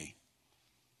day,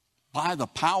 by the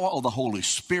power of the Holy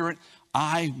Spirit,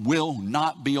 I will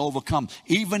not be overcome.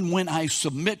 Even when I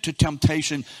submit to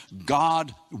temptation,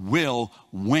 God will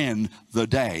win the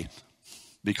day,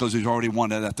 because he's already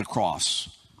won it at the cross.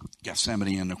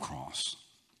 Gethsemane and the cross.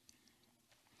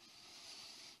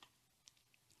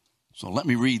 So let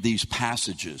me read these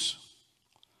passages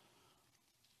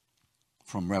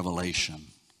from Revelation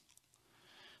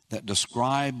that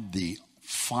describe the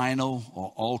final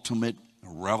or ultimate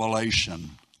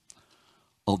revelation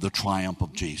of the triumph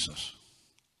of Jesus.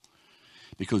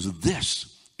 Because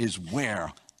this is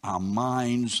where our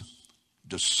minds'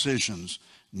 decisions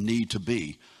need to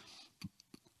be.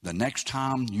 The next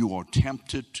time you are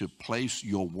tempted to place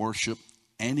your worship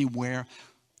anywhere,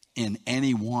 in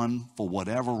anyone, for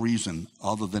whatever reason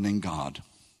other than in God,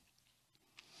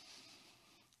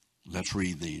 let's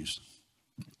read these.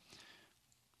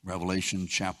 Revelation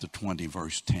chapter 20,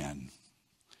 verse 10.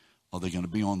 Are they going to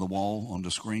be on the wall, on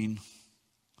the screen?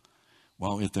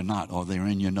 Well, if they're not, are they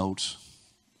in your notes?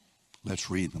 Let's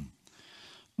read them.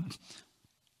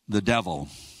 The devil,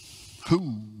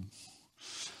 who?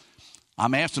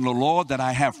 I'm asking the Lord that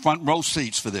I have front row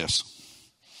seats for this.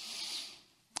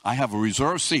 I have a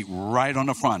reserved seat right on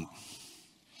the front.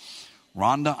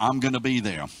 Rhonda, I'm going to be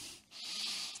there.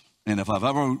 And if I've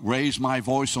ever raised my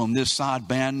voice on this side,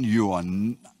 Ben, you are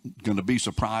going to be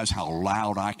surprised how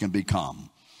loud I can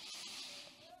become.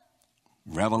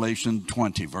 Revelation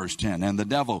 20, verse 10. And the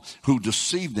devil who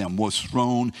deceived them was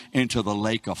thrown into the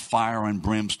lake of fire and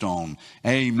brimstone.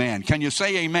 Amen. Can you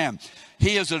say amen?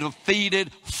 He is a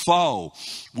defeated foe.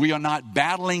 We are not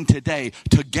battling today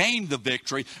to gain the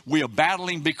victory. We are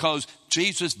battling because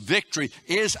Jesus' victory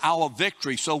is our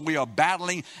victory. So we are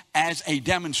battling as a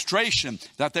demonstration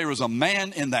that there is a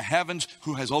man in the heavens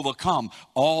who has overcome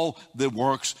all the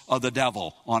works of the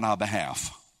devil on our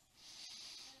behalf.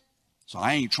 So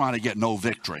I ain't trying to get no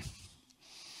victory.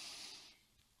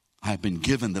 I've been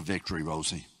given the victory,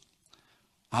 Rosie.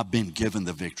 I've been given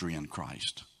the victory in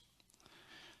Christ.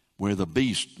 Where the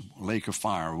beast, lake of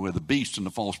fire, where the beast and the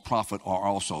false prophet are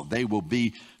also, they will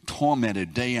be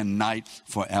tormented day and night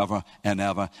forever and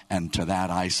ever. And to that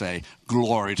I say,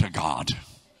 glory to God.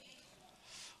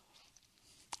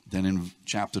 Then in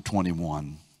chapter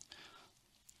 21,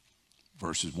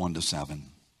 verses 1 to 7.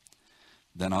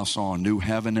 Then I saw a new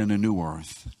heaven and a new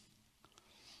earth.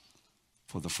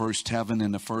 For the first heaven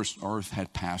and the first earth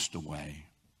had passed away.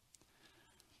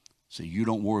 See, you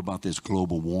don't worry about this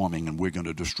global warming and we're going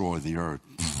to destroy the earth.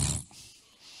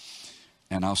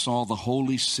 And I saw the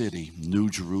holy city, New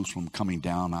Jerusalem, coming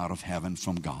down out of heaven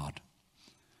from God.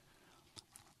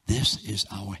 This is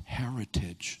our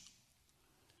heritage.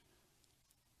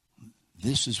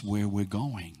 This is where we're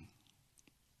going.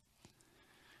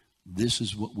 This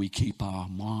is what we keep our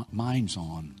minds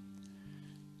on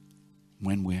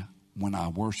when our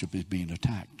worship is being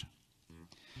attacked.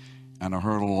 And I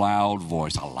heard a loud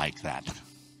voice. I like that.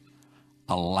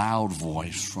 A loud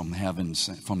voice from heaven,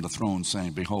 from the throne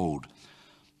saying, behold,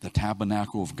 the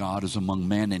tabernacle of God is among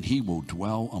men, and he will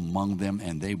dwell among them,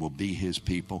 and they will be his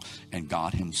people, and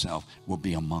God himself will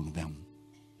be among them.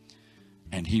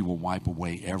 And he will wipe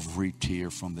away every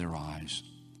tear from their eyes.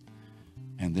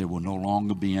 And there will no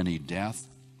longer be any death.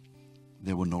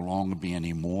 There will no longer be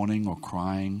any mourning or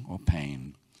crying or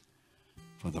pain,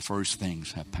 for the first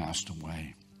things have passed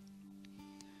away.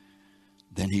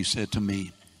 Then he said to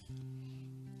me,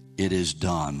 it is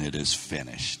done, it is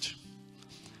finished.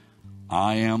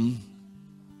 I am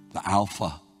the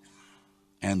Alpha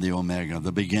and the Omega,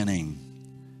 the beginning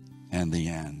and the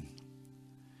end.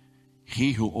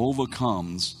 He who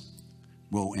overcomes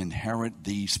will inherit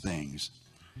these things,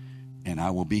 and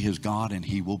I will be his God, and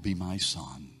he will be my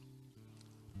son.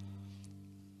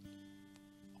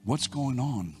 What's going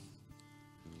on?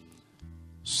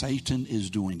 Satan is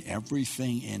doing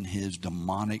everything in his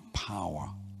demonic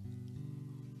power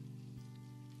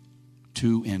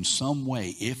to, in some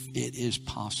way, if it is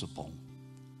possible,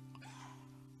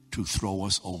 to throw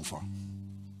us over.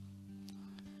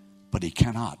 But he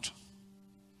cannot.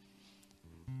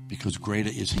 Because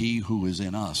greater is he who is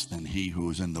in us than he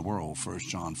who is in the world. 1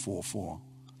 John 4:4.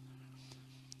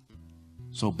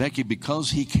 So Becky, because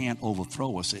he can't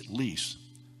overthrow us, at least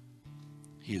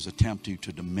he is attempting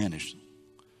to diminish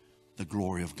the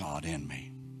glory of God in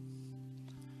me.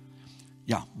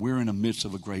 Yeah, we're in the midst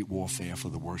of a great warfare for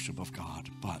the worship of God,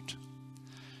 but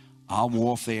our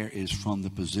warfare is from the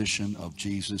position of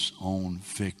Jesus' own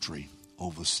victory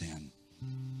over sin.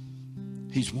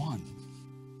 He's won.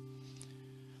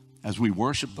 As we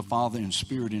worship the Father in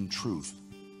spirit and truth,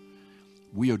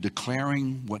 we are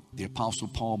declaring what the Apostle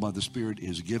Paul by the Spirit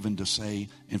is given to say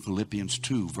in Philippians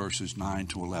 2, verses 9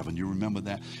 to 11. You remember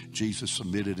that? Jesus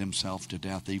submitted himself to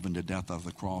death, even the death of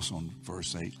the cross on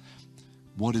verse 8.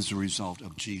 What is the result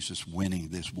of Jesus winning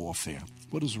this warfare?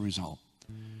 What is the result?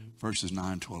 Verses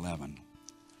 9 to 11.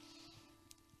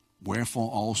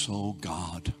 Wherefore also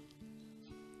God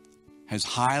has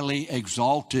highly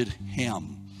exalted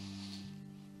him.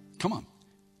 Come on.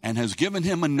 And has given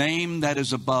him a name that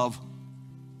is above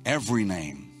every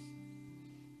name.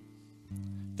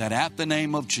 That at the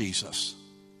name of Jesus,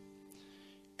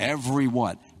 every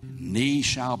what? Knee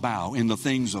shall bow in the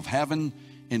things of heaven,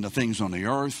 in the things on the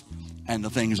earth, and the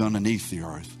things underneath the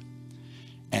earth.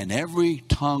 And every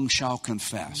tongue shall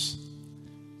confess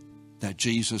that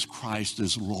Jesus Christ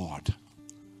is Lord.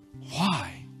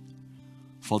 Why?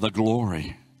 For the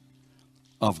glory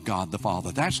of God the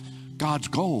Father. That's God's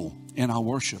goal in our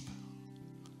worship.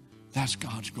 That's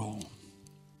God's goal.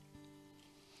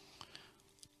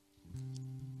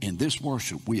 In this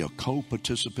worship, we are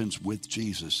co-participants with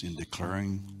Jesus in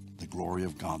declaring the glory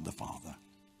of God the Father.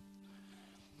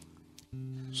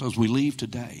 So as we leave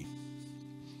today,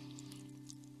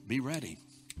 be ready.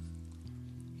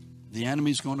 The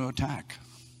enemy's going to attack.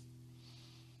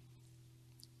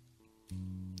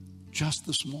 Just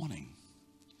this morning,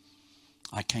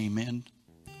 I came in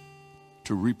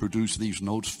to reproduce these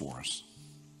notes for us,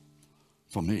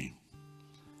 for me.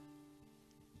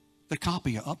 The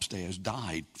copy upstairs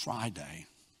died Friday.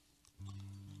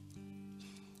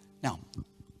 Now,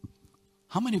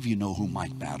 how many of you know who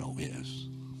Mike Battle is?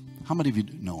 How many of you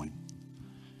know him?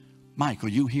 Mike, are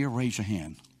you here? Raise your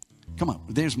hand. Come on,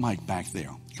 there's Mike back there.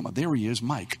 Come on, there he is,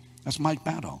 Mike. That's Mike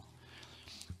Battle.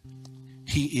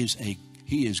 He is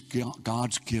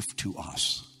God's gift to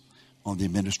us on the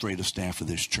administrative staff of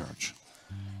this church.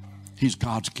 He's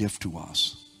God's gift to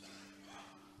us.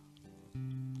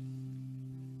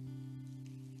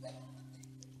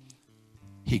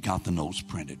 He got the notes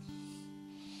printed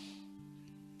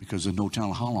because there's no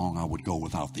telling how long I would go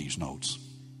without these notes.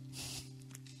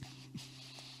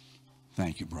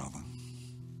 Thank you, brother.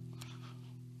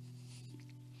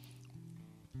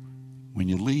 When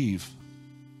you leave,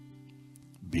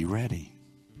 be ready.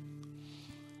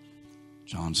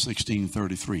 John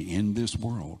 16:33, in this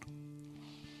world,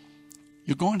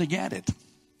 you're going to get it.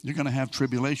 You're going to have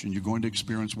tribulation. You're going to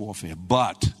experience warfare.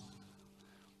 But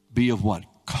be of what?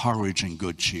 Courage and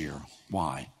good cheer.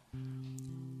 Why?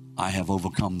 I have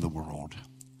overcome the world.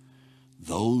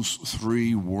 Those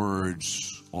three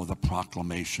words are the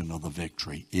proclamation of the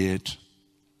victory. It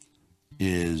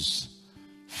is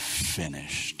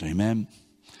finished. Amen.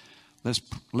 Let's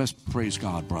praise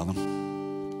God, brother.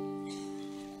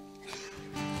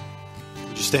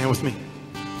 Would you stand with me?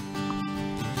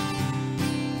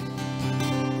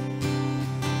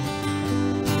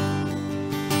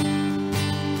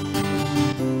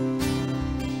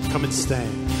 Come and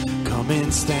stand. Come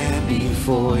and stand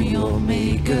before your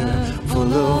Maker,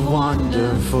 full of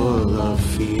wonder, full of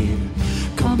fear.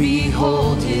 Come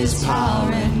behold his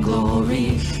power and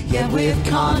glory, yet with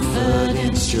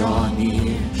confidence draw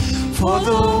near. For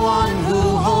the one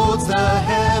who holds the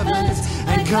heavens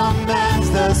and commands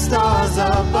the stars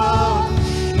above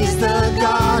is the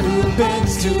God who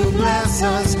bends to bless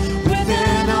us with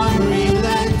an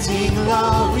unrelenting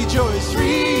love. Rejoice,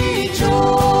 rejoice.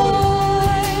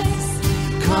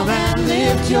 Come and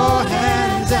lift your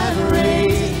hands and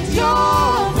raise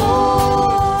your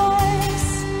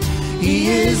voice. He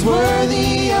is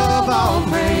worthy of our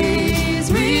praise.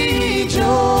 Rejoice.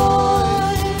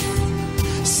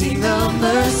 Sing the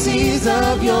mercies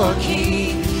of your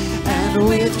King, and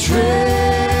with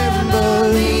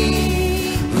trembling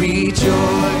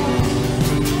rejoice.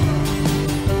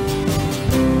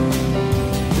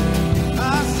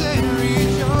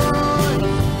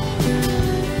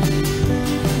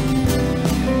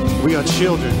 We are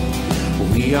children.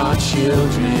 We are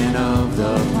children of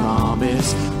the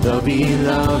promise, the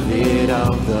beloved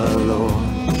of the Lord.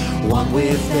 One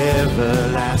with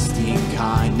everlasting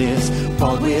kindness,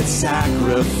 bought with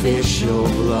sacrificial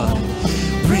blood.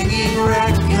 Bringing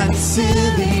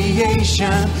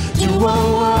reconciliation to a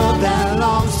world that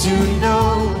longs to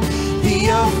know the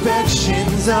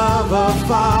affections of a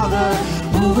Father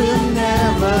who will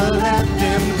never let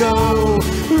them go.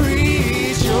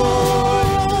 Rejoice.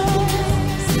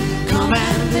 Come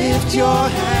and lift your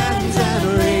hands and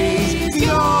raise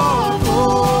your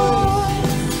voice.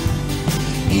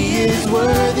 He is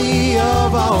worthy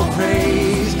of all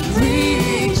praise.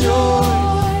 Rejoice.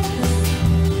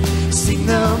 Sing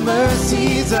the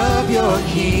mercies of your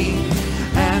King,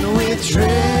 and with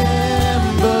trembling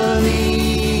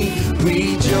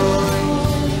rejoice.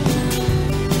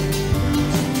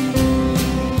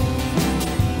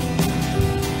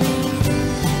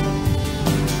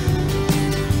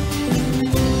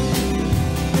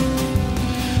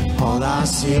 All our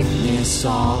sickness,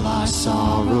 all our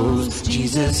sorrows,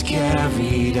 Jesus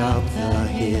carried up the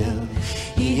hill.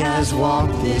 He has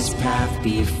walked this path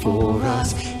before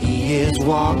us. He is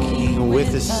walking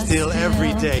with us still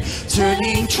every day,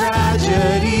 turning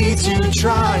tragedy to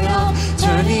triumph,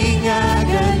 turning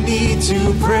agony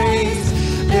to praise.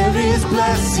 There is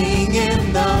blessing in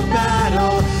the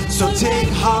battle, so take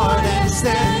heart and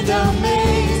stand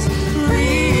amazed.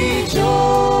 Rejoice.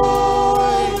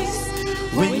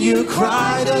 When you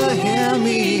cry to him,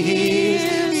 he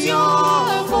hears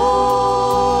your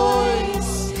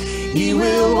voice. He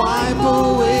will wipe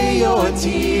away your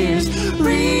tears.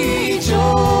 Rejoice.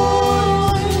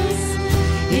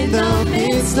 In the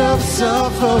midst of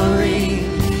suffering,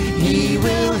 he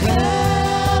will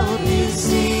help you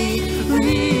see.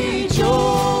 Rejoice.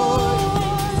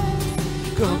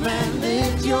 Come and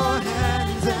lift your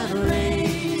hands and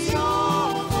raise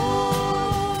your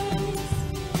voice.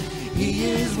 He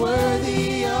is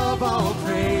worthy of all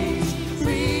praise.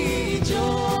 Rejoice.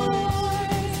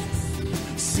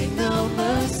 Sing the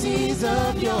mercies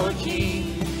of your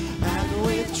King, and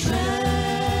with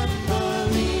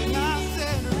trembling I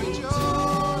said rejoice.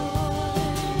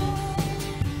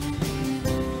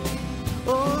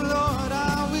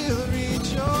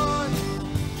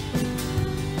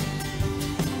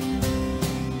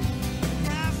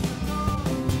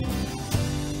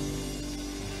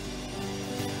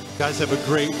 Guys, have a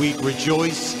great week.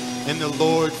 Rejoice in the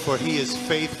Lord, for he is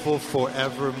faithful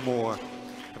forevermore.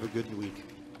 Have a good week.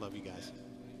 Love you guys.